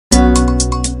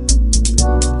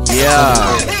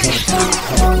Yeah.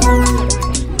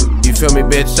 You feel me,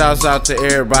 bitch? Shouts out to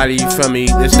everybody, you feel me?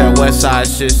 This that West Side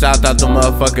shit. Shout out to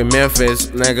motherfucking Memphis,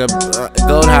 nigga.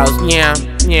 Gold House, yeah,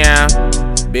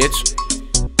 bitch.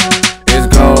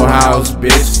 It's Gold House,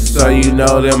 bitch. So you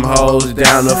know them hoes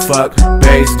down the fuck.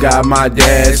 Bass got my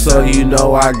dad, so you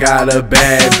know I got a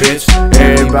bad bitch.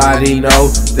 Everybody know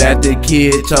that the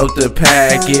kid tote the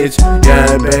package.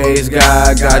 Young Bass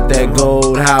guy got that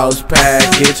Gold House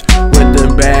package with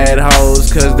them bad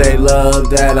hoes, cause they love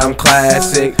that I'm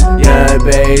classic. Young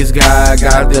Bass guy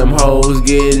got them hoes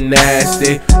getting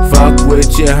nasty. Fuck what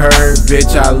you heard,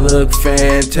 bitch, I look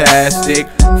fantastic.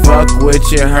 Fuck what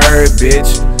you heard,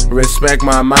 bitch, respect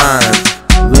my mind.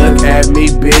 Look at me,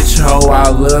 bitch, ho, I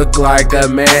look like a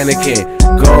mannequin.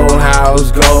 Gold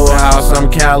House,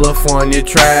 I'm California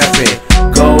trapping.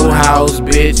 Gold House,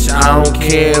 bitch, I don't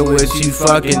care what you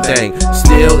fucking think.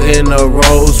 Still in a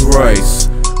Rolls Royce,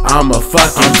 I'm a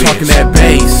fucking bitch. I'm talking that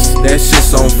bass, that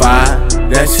shit's on fire.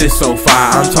 That shit's so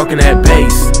fire. I'm talking that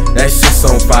bass, that shit's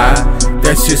on fire.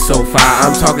 That shit's so fire.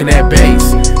 I'm talking that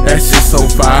bass, that shit's so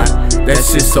fire. That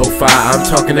shit's so fire. I'm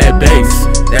talking that bass,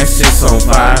 that shit's on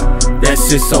fire. That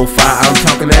shit's so fire. I'm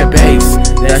talking that bass,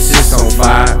 that shit's on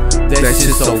fire. That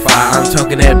shit's so fire. I'm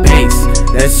talking that bass,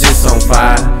 that shit's on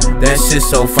fire. That shit's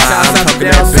so fire. I'm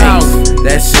talking that bass,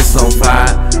 that shit's on fire.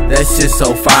 That shit's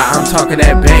so fire. I'm talking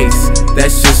that bass,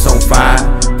 that shit's on fire.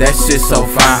 That shit's so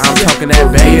fire. I'm talking that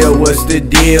bass. What's the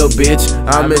deal, bitch?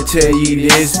 I'ma tell you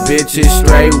this, bitch, it's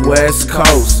straight West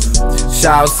Coast.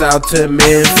 Shouts out to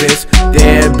Memphis.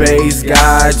 Damn, Bass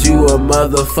God, you a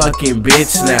motherfucking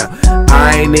bitch now.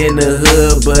 I ain't in the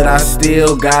hood, but I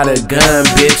still got a gun,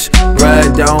 bitch.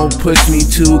 Bruh, don't push me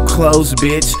too close,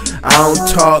 bitch. I don't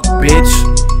talk, bitch,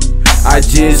 I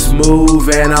just move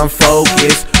and I'm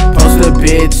focused. Post a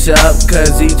bitch up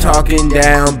cause he talking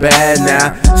down bad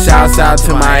now. Shouts out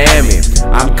to Miami,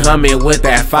 I'm coming with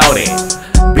that 40.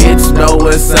 Bitch know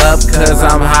what's up cause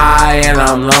I'm high and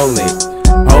I'm lonely.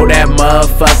 Hold that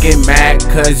motherfucking Mac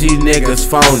cause you niggas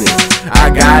phony. I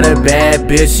got a bad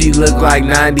bitch, she look like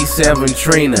 97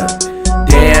 Trina.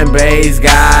 Damn, Bass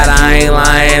God, I ain't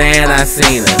lying and I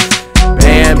seen her.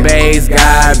 Damn, Bass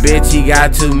God, bitch, he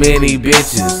got too many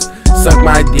bitches. Suck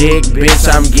my dick, bitch,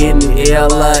 I'm getting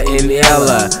iller and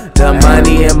iller. The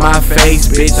money in my face,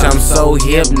 bitch, I'm so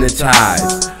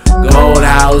hypnotized. Gold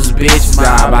House, bitch,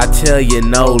 vibe, I tell you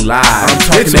no lie. I'm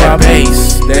talking that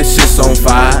bass, that shit's on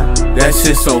fire. That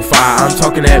shit's so fire. I'm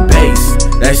talking that bass,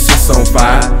 that shit's on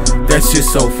fire. That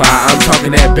shit's so fire. I'm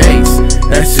talking that bass,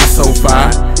 that shit's so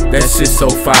fire. That shit's so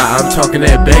fire. I'm talking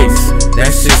that bass,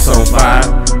 that shit's on fire.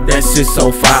 That shit's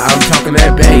so fire. I'm talking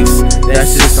that bass, that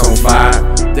shit's on fire.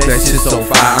 That shit's so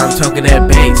fire. I'm talking that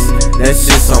bass, that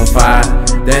shit's on fire.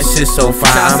 That shit's so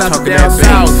fire. I'm talking that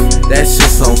bass, that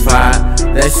shit's on fire.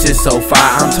 That shit's so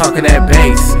fire. I'm talking that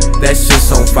bass, that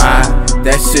shit's on fire.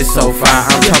 That shit's so fire.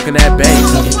 I'm talking that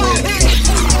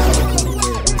bass.